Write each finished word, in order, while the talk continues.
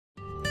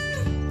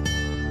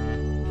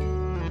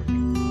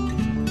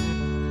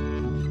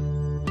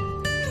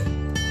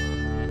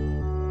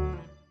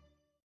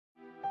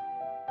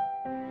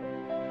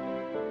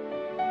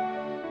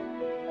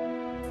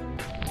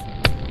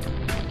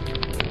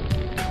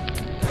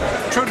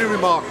truly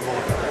remarkable.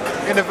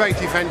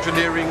 Innovative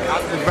engineering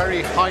at the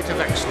very height of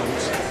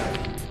excellence.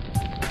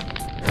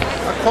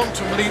 A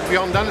quantum leap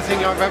beyond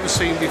anything I've ever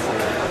seen before.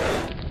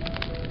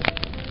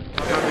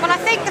 Well, I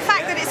think the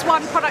fact that it's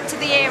won Product of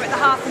the Year at the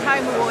Hearth and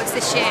Home Awards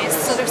this year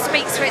sort of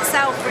speaks for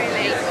itself,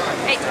 really.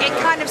 It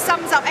kind of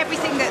sums up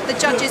everything that the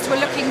judges were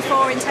looking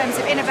for in terms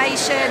of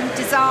innovation,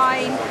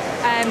 design,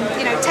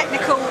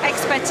 technical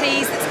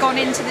expertise that's gone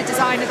into the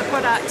design of the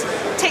product.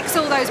 Ticks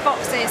all those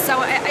boxes,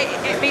 so it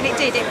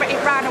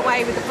ran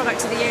away with the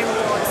Product of the Year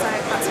award, so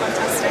that's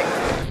fantastic.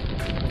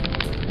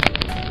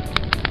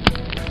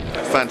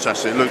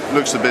 Fantastic.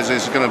 Looks the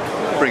business. It's going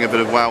to bring a bit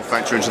of wow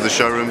factor into the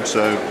showroom,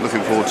 so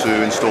looking forward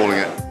to installing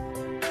it.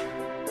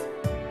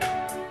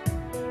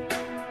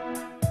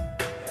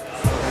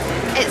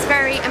 It's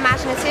very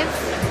imaginative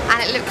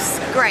and it looks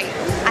great,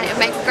 and it would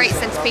make a great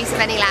centrepiece of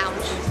any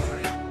lounge.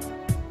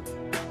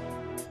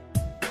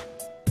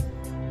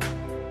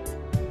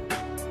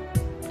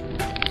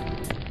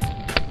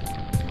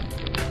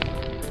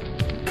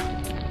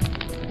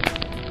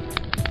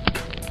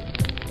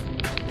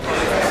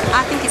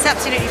 I think it's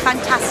absolutely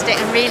fantastic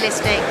and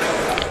realistic.